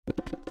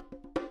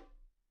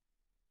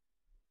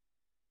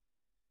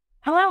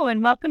Hello,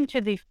 and welcome to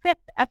the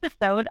fifth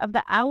episode of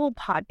the Owl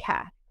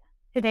Podcast.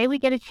 Today, we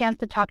get a chance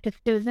to talk to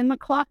Susan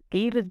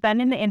McCloskey, who's been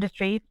in the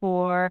industry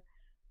for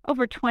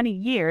over 20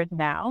 years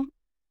now.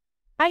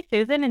 Hi,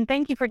 Susan, and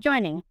thank you for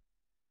joining.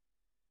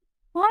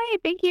 Hi,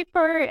 thank you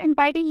for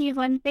inviting me,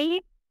 Lindsay.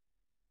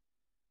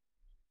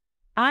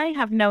 I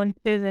have known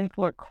Susan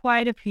for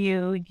quite a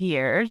few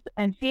years,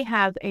 and she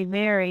has a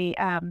very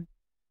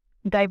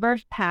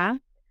diverse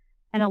past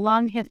and a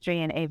long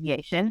history in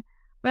aviation.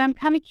 But I'm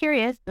kind of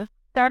curious. To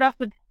start off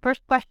with, the first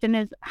question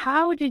is,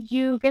 how did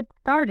you get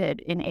started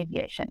in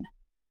aviation?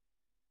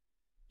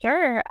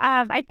 Sure.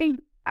 I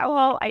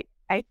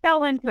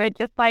fell into it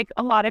just like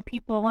a lot of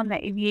people in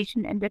the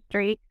aviation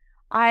industry.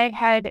 I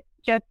had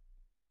just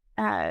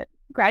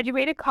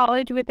graduated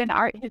college with an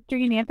art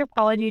history and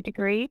anthropology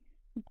degree,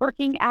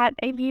 working at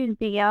a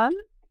museum,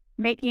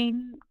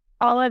 making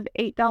all of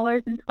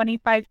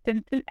 $8.25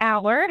 an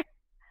hour.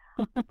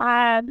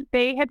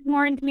 They had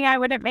warned me I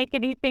wouldn't make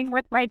anything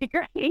with my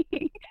degree.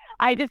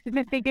 I just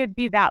didn't think it'd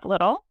be that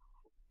little.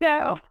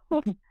 So,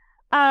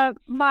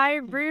 my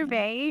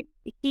roommate,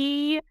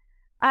 his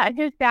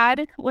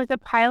dad was a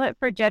pilot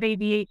for jet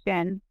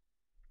aviation,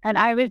 and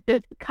I was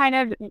just kind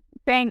of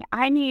saying,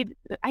 I need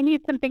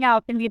something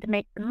else. I need to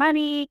make some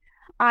money.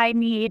 I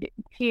need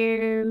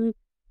to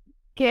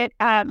get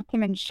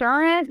some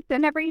insurance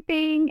and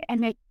everything.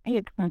 And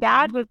his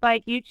dad was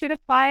like, you should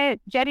apply at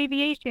jet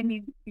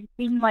aviation. You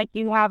seem like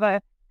you have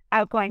a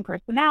outgoing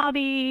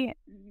personality.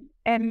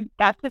 And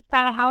that's just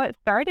kind of how it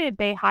started.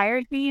 They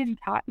hired me and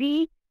taught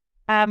me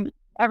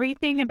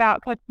everything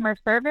about customer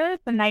service.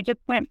 And I just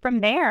went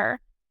from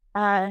there.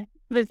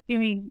 Was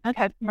doing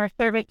customer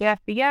service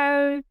at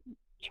FBOs,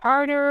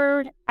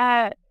 chartered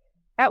at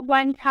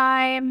one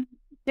time,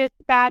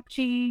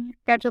 dispatching,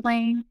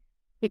 scheduling.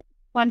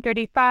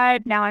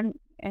 135. Now I'm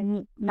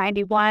in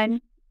 91.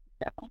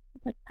 So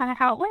that's kind of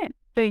how it went.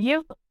 So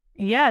you've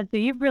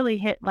really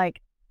hit like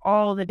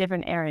all the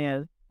different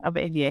areas of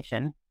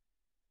aviation.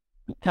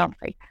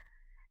 Totally.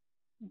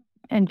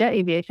 And jet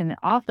aviation, an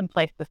awesome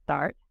place to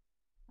start.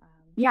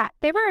 Yeah,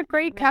 they were a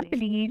great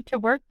company to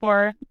work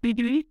for.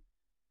 Very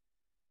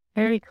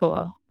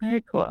cool.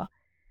 Very cool.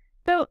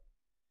 So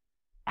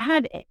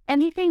had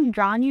anything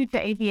drawn you to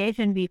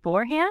aviation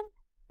beforehand?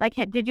 Like,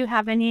 did you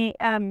have any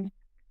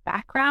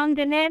background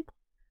in it,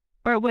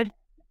 or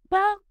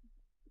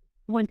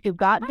once you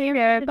got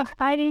there, it was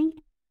exciting?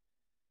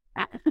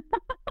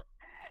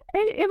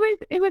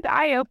 It was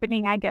eye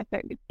opening, I guess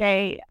I would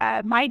say.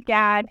 My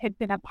dad had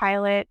been a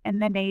pilot in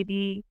the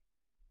Navy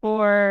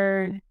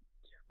for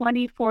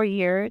 24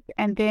 years,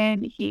 and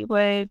then he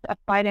was a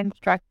flight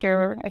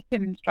instructor, a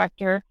sim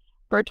instructor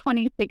for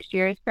 26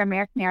 years for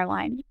American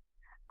Airlines.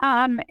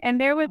 And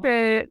there was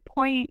a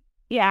point,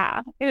 he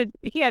had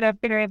a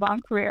very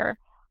long career.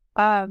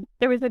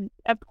 There was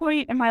a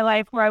point in my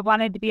life where I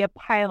wanted to be a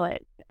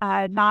pilot,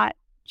 not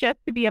just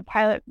to be a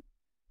pilot,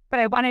 but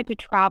I wanted to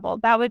travel.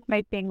 That was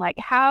my thing. Like,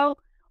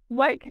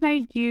 what can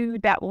I do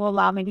that will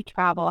allow me to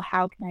travel?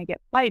 How can I get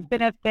flight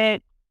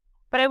benefits?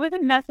 But I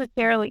wasn't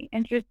necessarily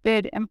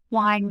interested in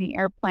flying the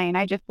airplane.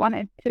 I just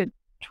wanted to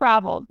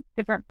travel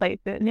different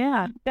places.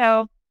 Yeah.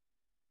 So,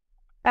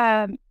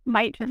 me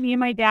and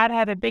my dad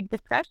had a big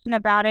discussion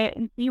about it,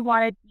 and he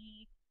wanted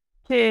me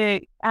to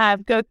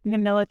go to the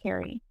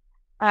military.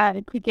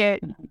 To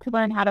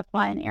learn how to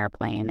fly an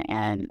airplane.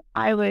 And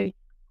I was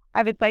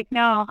like,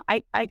 no,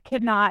 I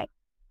could not.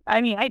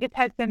 I mean, I just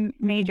had some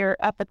major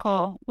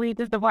ethical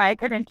reasons of why I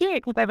couldn't do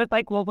it. Because I was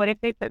like, well, what if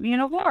they put me in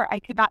a war?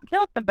 I could not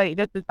kill somebody.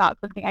 This is not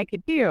something I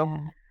could do.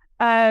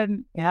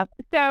 Yeah.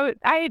 So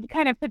I had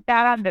kind of put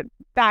that on the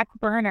back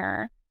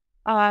burner.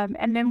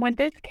 And then when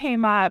this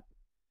came up,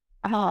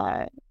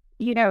 it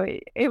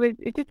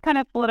just kind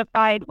of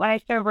solidified when I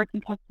started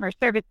working customer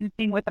service and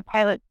seeing what the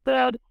pilots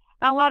build.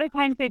 And a lot of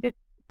times they just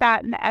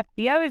sat in the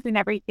FBOs and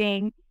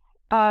everything.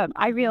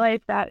 I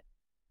realized that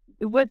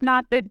it was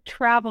not the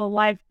travel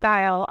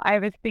lifestyle I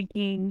was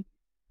thinking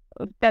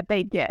that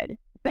they did.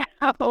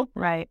 So,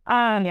 right.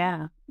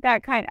 Yeah.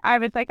 I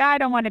was like, I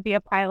don't want to be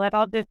a pilot.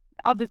 I'll just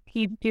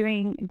keep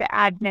doing the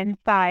admin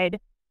side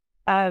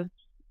of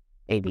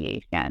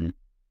aviation.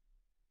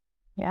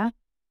 Yeah.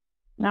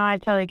 No, I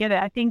totally get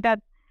it. I think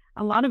that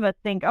a lot of us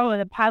think, oh,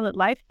 the pilot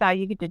lifestyle,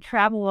 you get to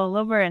travel all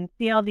over and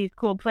see all these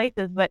cool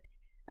places. But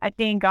I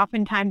think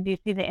oftentimes you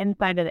see the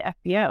inside of the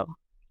FBO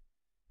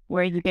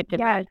where you get to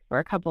rest for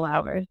a couple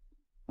hours.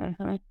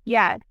 Mm-hmm.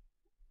 Yes.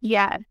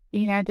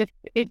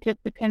 It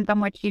just depends on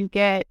what you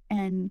get.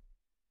 And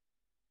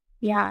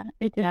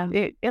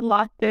it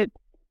lost its,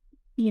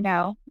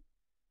 I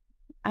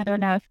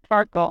don't know,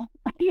 sparkle.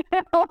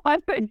 Yeah.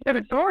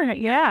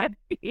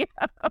 Yeah.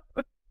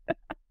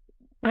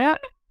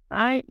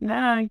 I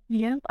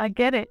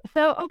get it.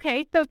 So,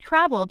 okay. So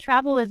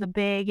travel is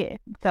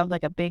sounds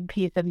like a big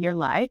piece of your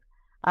life.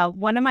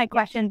 One of my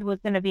questions was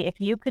going to be, if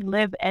you could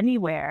live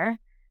anywhere,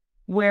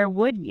 where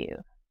would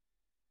you?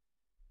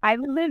 I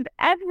would live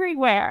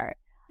everywhere.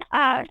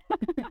 I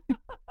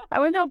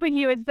was hoping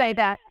you would say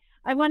that.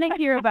 I want to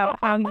hear about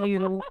how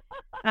you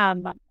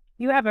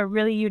you have a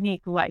really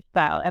unique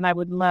lifestyle, and I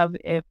would love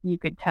if you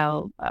could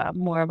tell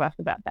more of us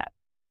about that.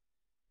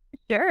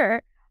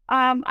 Sure.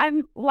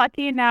 I'm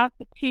lucky enough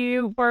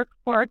to work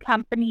for a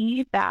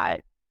company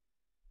that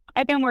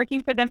I've been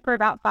working for them for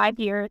about 5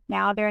 years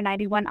now. They're a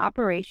 91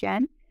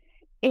 operation.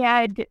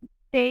 And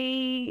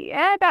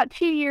about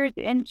 2 years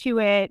into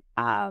it,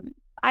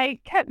 I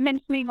kept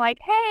mentioning like,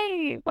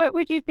 hey, what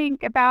would you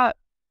think about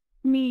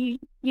me,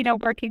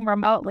 working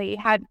remotely?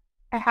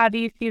 How do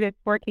you see this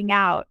working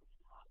out?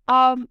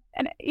 And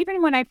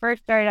even when I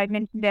first started, I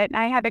mentioned it, and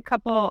I had a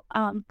couple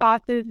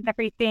bosses and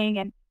everything,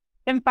 and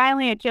then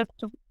finally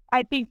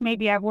I think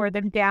maybe I wore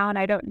them down.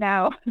 I don't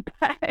know,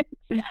 but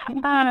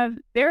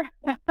they're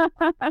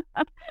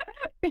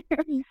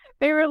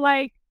they were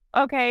like,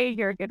 okay,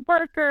 you're a good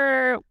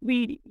worker.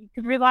 We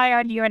can rely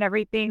on you and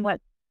everything.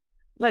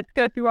 Let's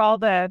go through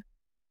I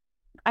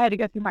had to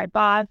go through my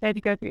boss. I had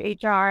to go through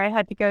HR. I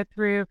had to go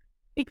through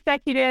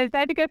executives. I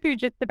had to go through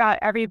just about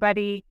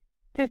everybody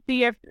to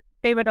see if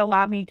they would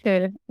allow me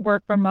to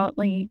work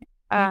remotely.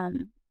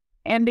 And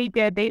they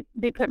did.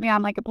 They put me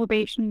on like a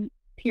probation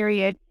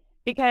period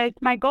because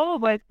my goal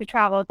was to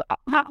travel. So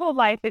my whole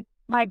life,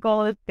 my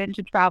goal has been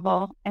to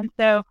travel. And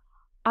so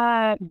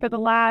for the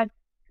last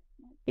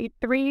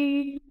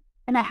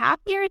 3.5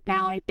 years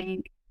now, I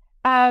think,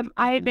 I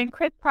had been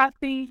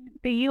crisscrossing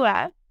the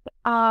U.S.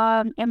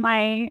 In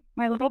my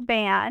little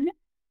van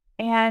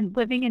and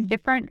living in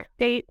different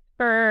states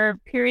for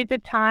periods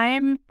of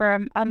time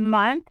from a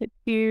month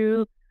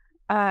to,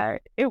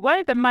 it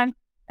was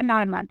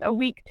a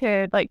week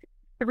to like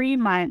 3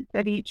 months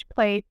at each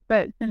place.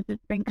 But since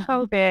it's been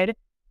COVID,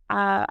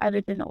 I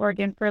was in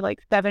Oregon for like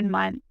 7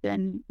 months,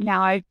 and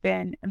now I've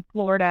been in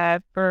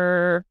Florida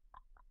for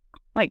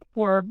like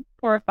 4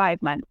 or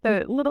 5 months,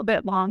 so a little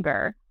bit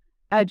longer,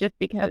 just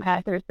because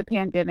there's the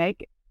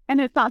pandemic, and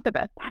it's not the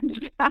best time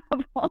to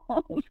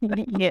travel.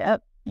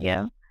 Yep.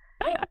 Yeah.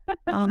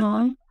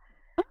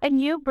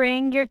 And you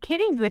bring your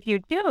kitties with you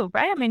too,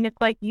 right? I mean,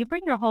 it's like you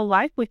bring your whole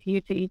life with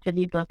you to each of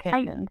these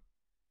locations.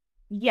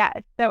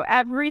 Yes. So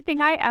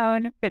everything I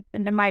own fits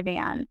into my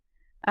van,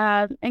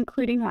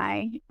 including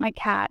my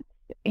cats,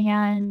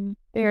 and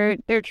they're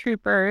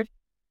troopers,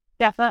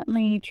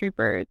 definitely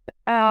troopers.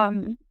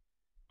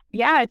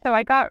 Yeah.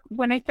 So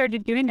when I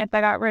started doing this,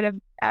 I got rid of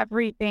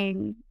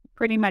everything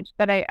pretty much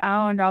that I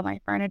owned, all my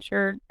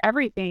furniture,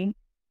 everything.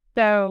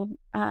 So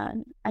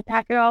I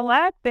pack it all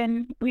up,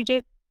 and we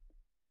just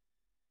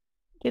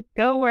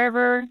go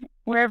wherever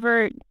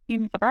it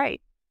seems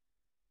right.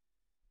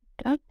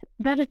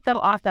 That is so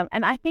awesome.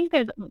 And I think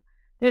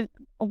there's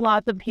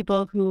lots of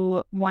people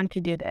who want to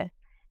do this.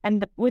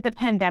 And with the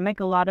pandemic,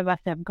 a lot of us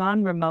have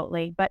gone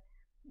remotely, but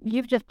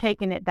you've just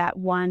taken it that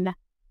one,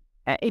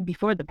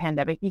 before the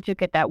pandemic, you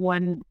took it that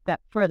one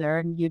step further,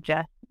 and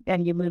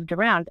you moved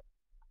around.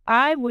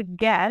 I would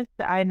guess,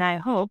 and I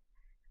hope,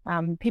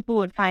 people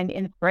would find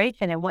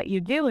inspiration in what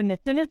you do. And as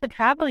soon as the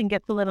traveling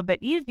gets a little bit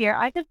easier,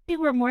 I can see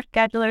where more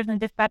schedulers and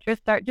dispatchers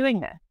start doing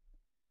this.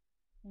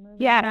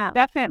 Yeah,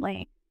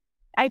 definitely.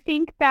 I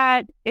think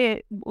that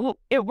it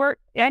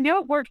works. I know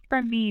it works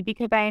for me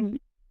because I'm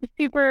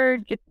super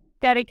just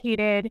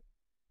dedicated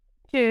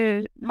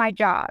to my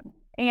job,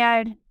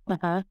 and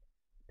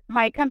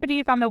my company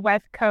is on the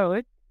West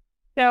Coast.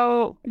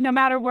 So no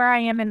matter where I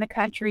am in the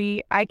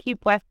country, I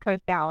keep West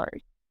Coast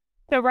hours.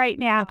 So right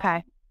now,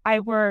 I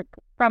work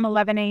from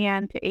 11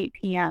 a.m. to 8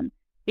 p.m.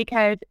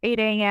 because 8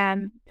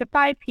 a.m. to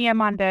 5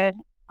 p.m.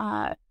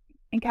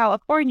 in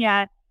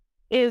California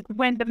is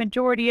when the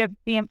majority of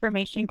the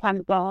information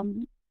comes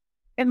on.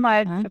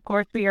 Unless, of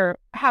course, we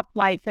have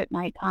flights at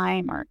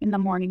nighttime or in the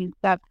morning and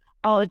stuff,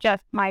 I'll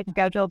adjust my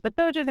schedule. But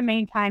those are the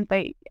main times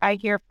I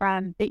hear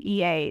from the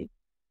EAs.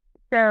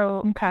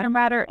 So no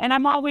matter, and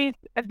I'm always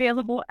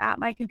available at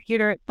my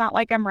computer. It's not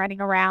like I'm running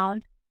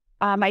around.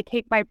 I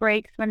take my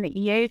breaks when the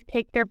EAs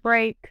take their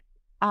breaks.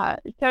 So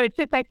it's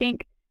just, I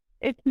think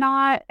it's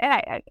not,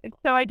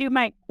 so I do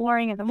my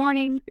exploring in the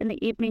mornings, in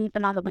the evenings,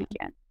 and on the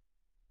weekends.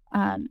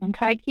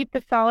 I keep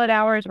the solid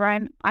hours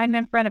where I'm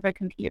in front of a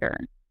computer.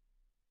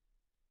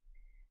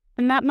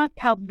 And that must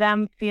help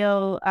them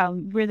feel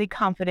really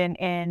confident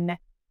in,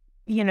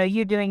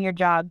 you doing your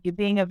job, you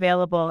being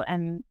available,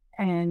 and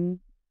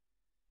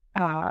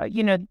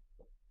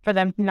for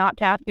them not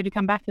to ask you to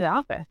come back to the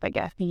office, I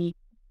guess,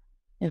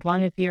 as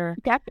long as you're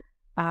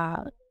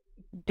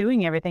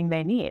doing everything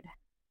they need.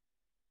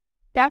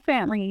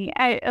 Definitely.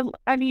 I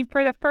mean,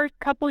 for the first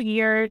couple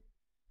years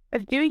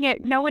of doing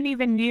it, no one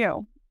even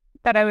knew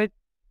that I was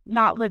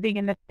not living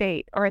in the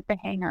state or at the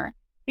hangar,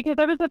 because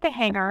I was at the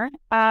hangar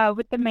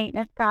with the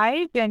maintenance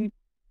guys, and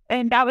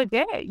that was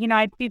it.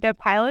 I'd see the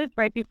pilots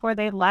right before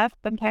they left,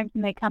 sometimes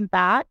when they come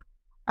back.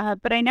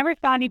 But I never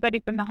saw anybody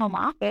from the home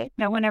office.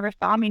 No one ever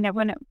saw me. No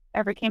one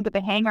ever came to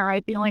the hangar. I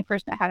was the only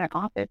person that had an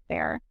office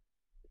there.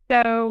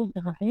 So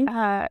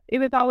it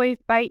was always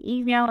by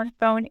email and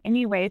phone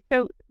anyway.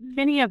 So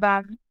many of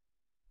them,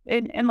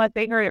 unless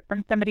they heard it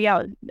from somebody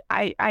else,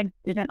 I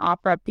didn't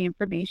offer up the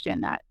information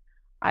that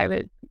I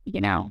was,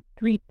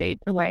 3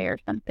 states away or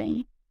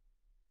something.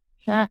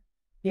 Yeah.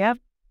 Yep.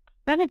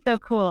 That is so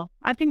cool.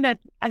 I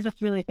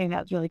just really think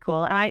that's really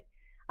cool. And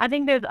I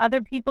think there's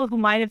other people who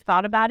might have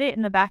thought about it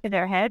in the back of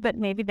their head, but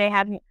maybe they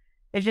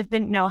just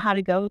didn't know how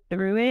to go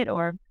through it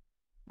or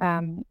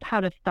how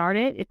to start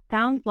it. It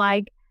starts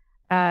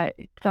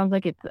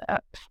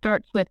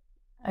with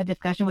a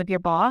discussion with your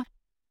boss,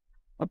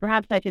 or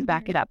perhaps I should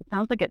back it up. It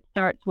sounds like it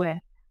starts with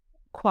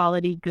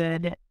quality,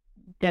 good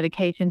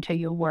dedication to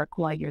your work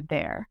while you're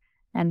there,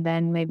 and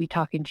then maybe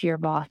talking to your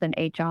boss and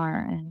HR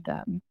and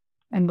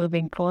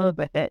moving forward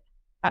with it.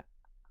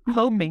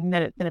 Hoping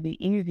that it's going to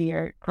be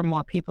easier for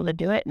more people to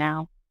do it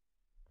now,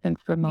 since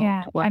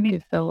remote work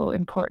is so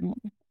important.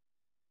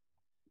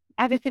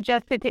 I would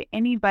suggest it to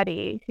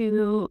anybody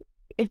who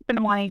has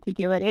been wanting to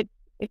do it.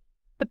 It's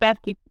the best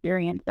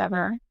experience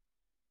ever.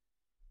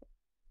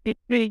 Is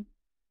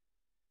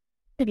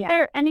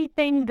there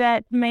anything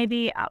that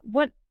maybe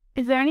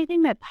is there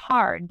anything that's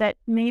hard that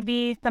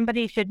maybe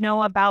somebody should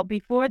know about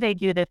before they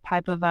do this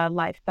type of a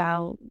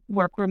lifestyle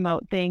work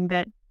remote thing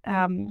that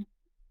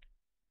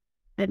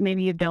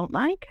maybe you don't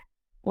like,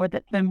 or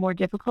that's been more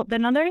difficult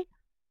than others?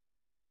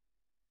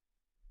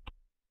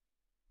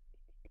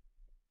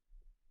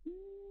 I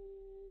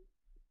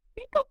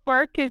think the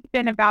work has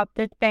been about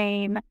the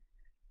same.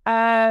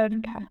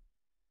 The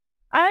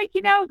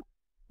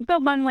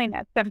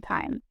loneliness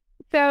sometimes.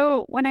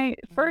 So when I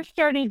first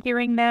started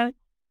doing this,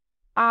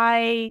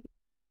 I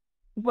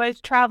was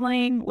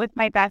traveling with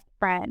my best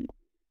friend,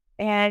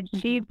 and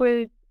she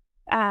was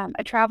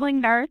a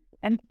traveling nurse,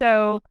 and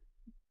so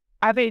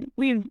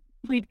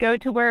we'd go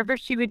to wherever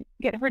she would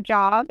get her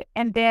job,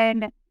 and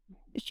then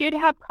she'd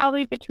have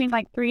probably between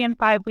like 3 and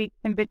 5 weeks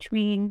in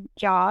between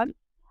jobs.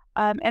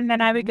 And then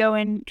I would go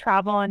and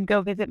travel and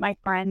go visit my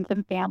friends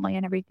and family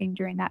and everything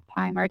during that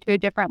time, or to a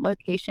different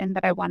location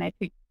that I wanted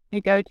to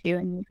go to.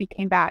 And we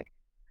came back.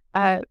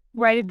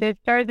 Right at the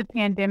start of the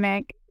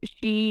pandemic,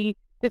 she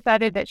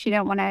decided that she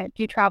didn't want to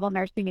do travel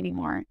nursing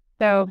anymore.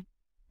 So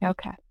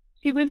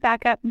she went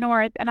back up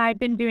north, and I've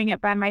been doing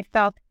it by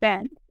myself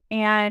since.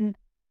 And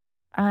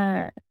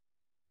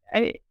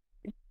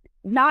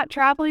not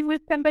traveling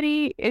with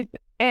somebody is,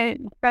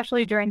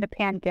 especially during the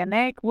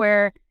pandemic,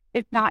 where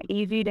it's not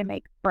easy to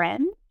make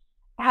friends,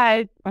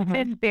 has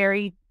been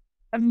very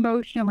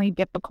emotionally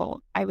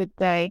difficult, I would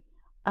say.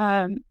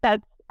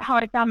 That's how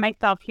I found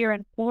myself here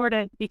in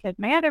Florida, because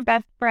my other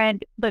best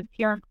friend lives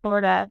here in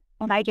Florida,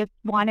 and I just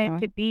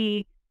wanted to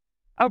be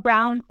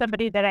around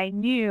somebody that I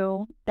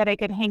knew that I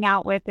could hang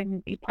out with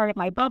and be part of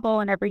my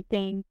bubble and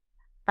everything.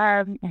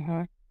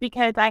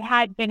 Because I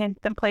had been in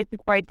some places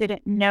where I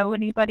didn't know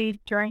anybody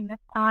during this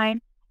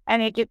time,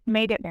 and it just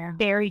made it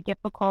very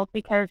difficult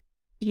because,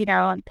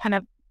 I'm kind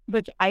of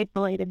was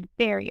isolated,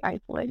 very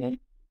isolated.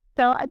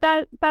 So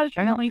that's the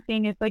only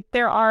thing is, like,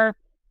 there are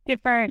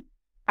different,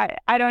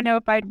 I don't know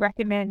if I'd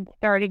recommend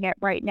starting it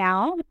right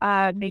now.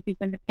 Maybe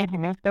when the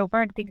pandemic's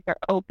over and things are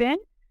open,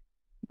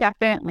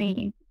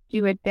 definitely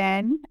do it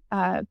then.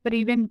 But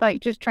even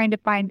like just trying to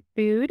find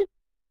food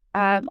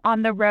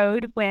on the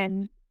road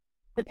when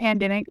the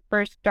pandemic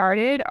first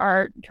started,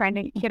 or trying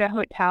to get a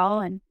hotel.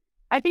 And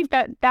I think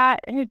that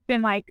has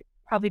been like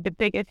probably the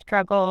biggest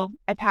struggle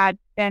I've had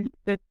since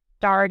this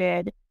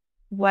started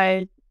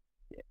was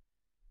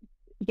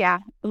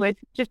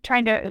just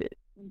trying to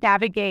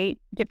navigate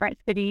different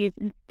cities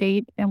and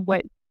states and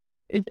what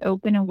is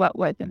open and what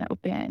wasn't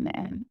open,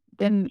 and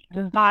then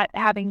not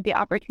having the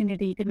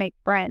opportunity to make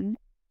friends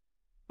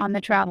on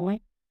the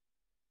traveling.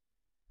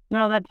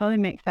 No, that totally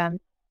makes sense.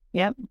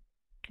 Yep,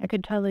 I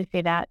could totally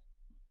see that.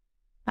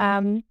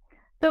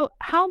 So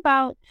how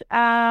about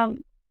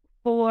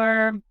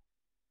for,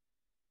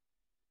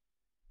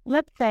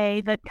 let's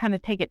say, let's kind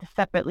of take it to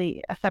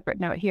a separate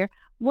note here.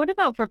 What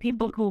about for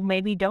people who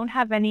maybe don't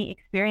have any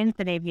experience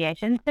in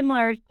aviation,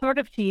 similar sort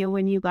of to you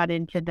when you got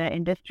into the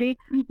industry?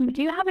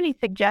 Do you have any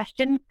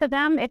suggestions to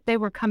them if they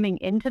were coming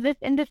into this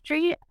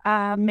industry?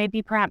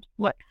 Maybe perhaps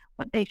what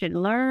they should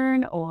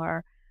learn,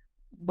 or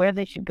where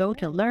they should go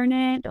to learn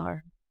it?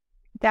 Or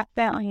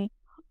definitely,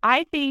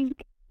 I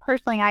think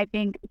starting at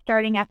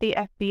the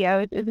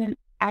FBOs is an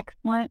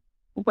excellent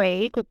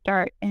way to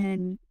start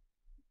in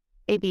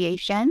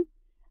aviation.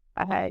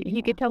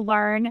 You get to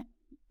learn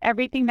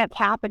everything that's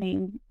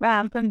happening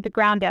from the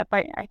ground up.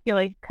 I feel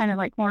like kind of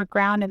like more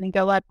ground and then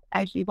go up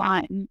as you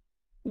want and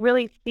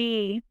really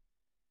see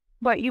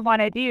what you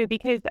want to do.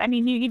 Because, I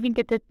mean, you even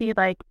get to see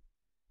like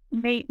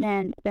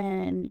maintenance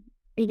and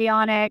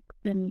avionics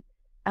and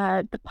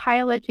the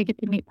pilots. You get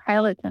to meet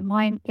pilots and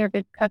line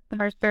service,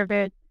 customer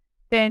service,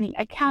 then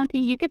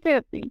accounting. You get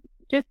to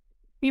just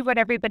see what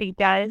everybody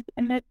does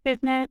in this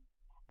business.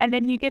 And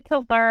then you get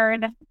to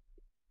learn.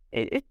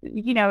 It's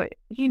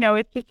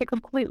just a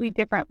completely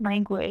different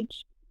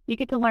language. You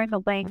get to learn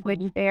the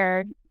language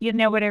there. You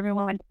know what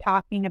everyone's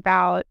talking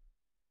about.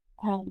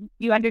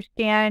 You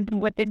understand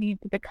what the needs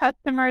of the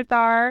customers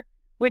are,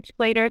 which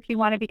later, if you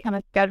want to become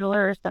a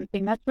scheduler or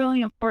something, that's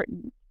really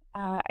important.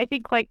 I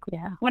think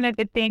one of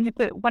the things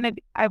that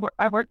I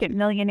worked at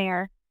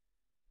Millionaire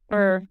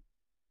for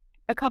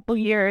a couple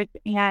years,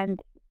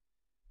 and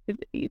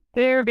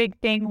their big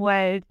thing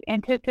was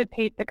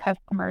anticipate the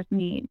customer's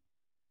needs.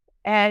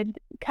 And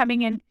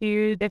coming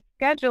into the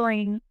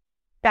scheduling,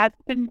 that's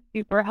been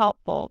super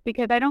helpful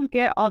because I don't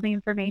get all the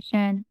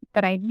information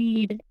that I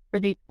need for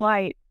these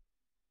flights,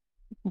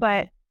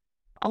 but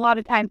a lot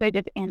of times I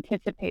just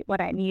anticipate what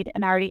I need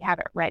and I already have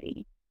it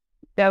ready.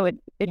 So it's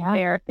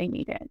there if they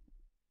need it.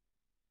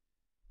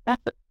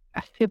 That's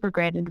a super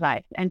great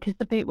advice.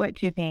 Anticipate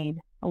what you need,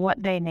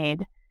 what they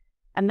need.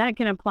 And that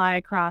can apply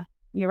across,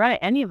 you're right,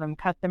 any of them,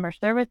 customer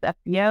service,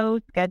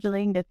 FBO,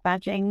 scheduling,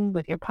 dispatching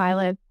with your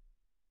pilots.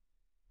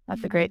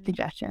 That's a great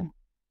suggestion.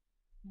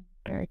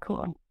 Very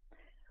cool.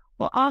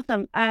 Well,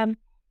 awesome.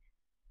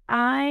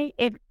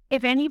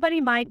 If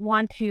anybody might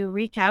want to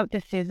reach out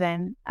to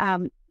Susan,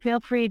 feel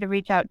free to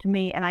reach out to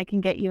me and I can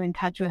get you in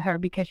touch with her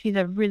because she's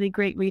a really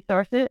great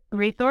resource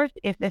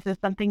if this is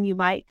something you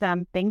might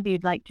think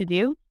you'd like to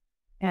do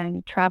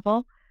and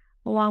travel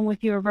along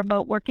with your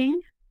remote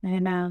working.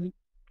 And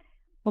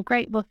well,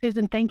 great. Well,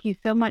 Susan, thank you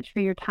so much for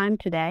your time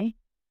today.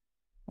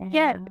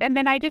 Yes. And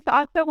then I just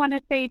also want to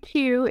say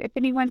too, if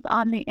anyone's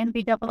on the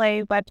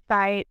NBAA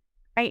website,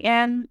 I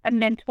am a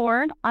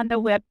mentor on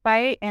the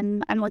website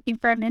and I'm looking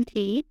for a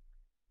mentee.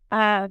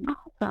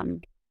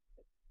 Awesome.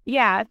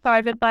 Yeah. So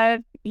I would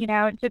love,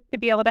 just to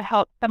be able to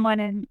help someone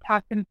and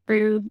talk them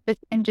through this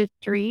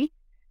industry.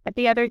 But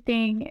the other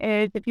thing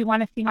is if you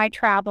want to see my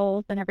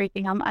travels and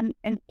everything, I'm on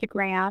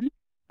Instagram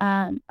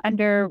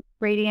under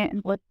Radiant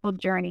and Blissful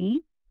Journey.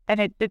 And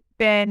it's just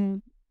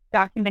been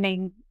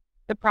documenting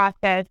the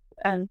process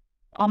of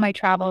all my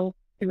travels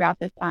throughout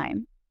this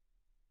time.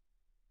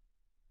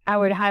 I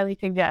would highly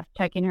suggest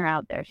checking her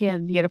out there. She has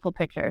beautiful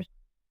pictures.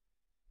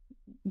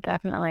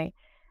 Definitely.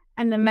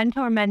 And the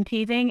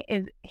mentor-mentee thing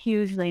is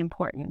hugely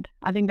important.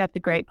 I think that's a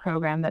great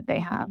program that they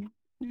have.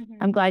 Mm-hmm.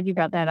 I'm glad you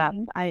brought that up.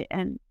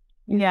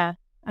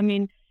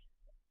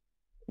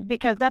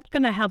 Because that's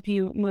going to help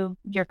you move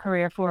your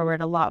career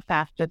forward a lot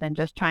faster than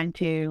just trying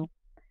to,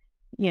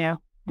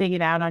 dig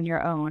it out on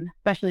your own,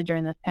 especially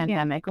during this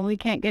pandemic when we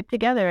can't get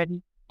together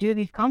and do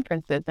these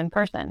conferences in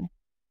person.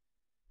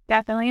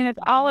 Definitely. And it's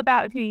all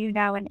about who you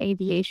know in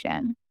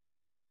aviation.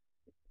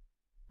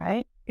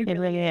 Right? It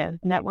really is.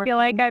 Network. I feel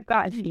like I've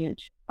gotten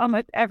huge.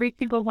 Almost every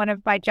single one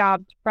of my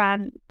jobs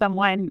from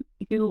someone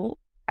who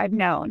I've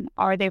known,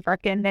 or they've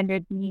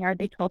recommended me, or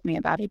they told me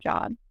about a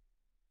job.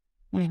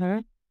 Mm-hmm.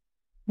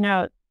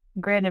 No,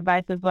 great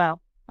advice as well.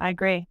 I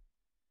agree.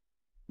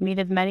 Meet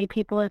as many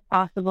people as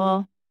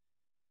possible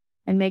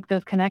and make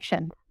those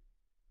connections.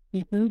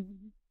 Mm-hmm.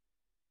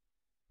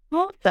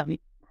 Awesome.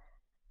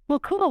 Well,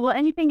 cool. Well,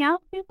 anything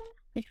else, Susan?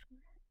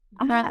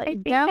 I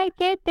think I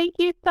did. Thank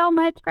you so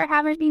much for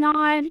having me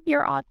on.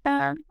 You're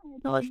awesome.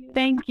 Well,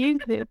 thank you,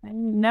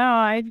 Susan. No,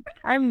 I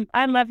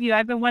love you.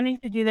 I've been wanting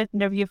to do this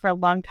interview for a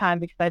long time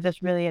because I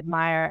just really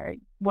admire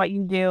what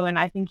you do, and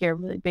I think you're a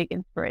really big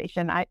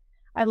inspiration. I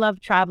love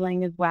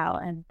traveling as well,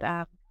 and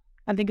I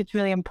think it's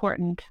really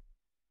important,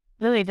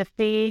 really, to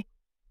see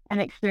and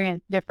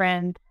experience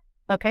different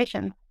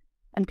locations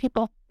and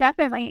people.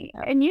 Definitely.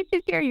 And you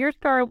should share your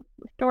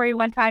story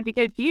one time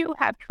because you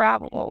have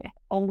traveled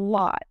a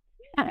lot.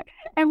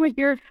 And with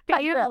your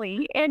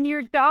family and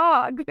your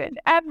dogs and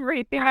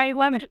everything. I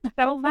love it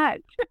so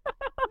much.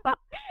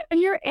 And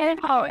your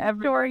in-house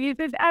stories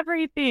and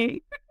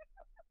everything.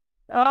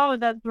 Oh,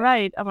 that's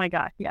right. Oh my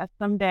gosh. Yes,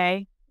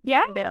 someday.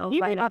 Yeah.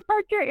 You can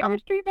park your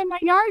Airstream in my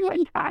yard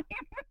one time.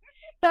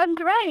 That's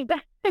right.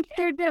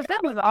 That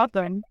was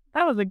awesome.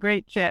 That was a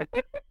great trip.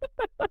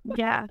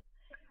 Yeah.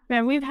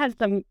 Man, we've had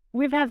some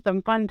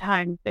fun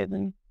times,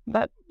 Susan.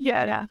 But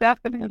yeah,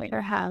 definitely sure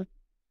have.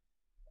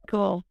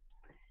 Cool.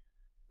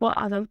 Well,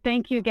 awesome.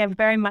 Thank you again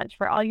very much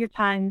for all your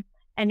time.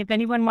 And if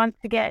anyone wants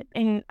to get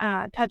in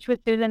touch with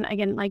Susan,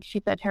 again, like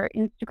she said, her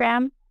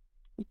Instagram,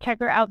 check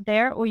her out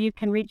there, or you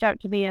can reach out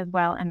to me as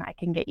well, and I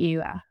can get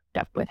you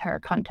stuff with her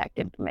contact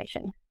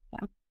information.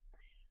 So.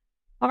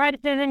 All right,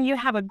 Susan, you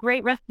have a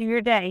great rest of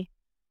your day.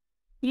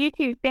 You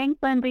too. Thanks,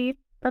 Lindsay.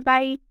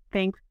 Bye-bye.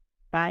 Thanks.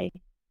 Bye.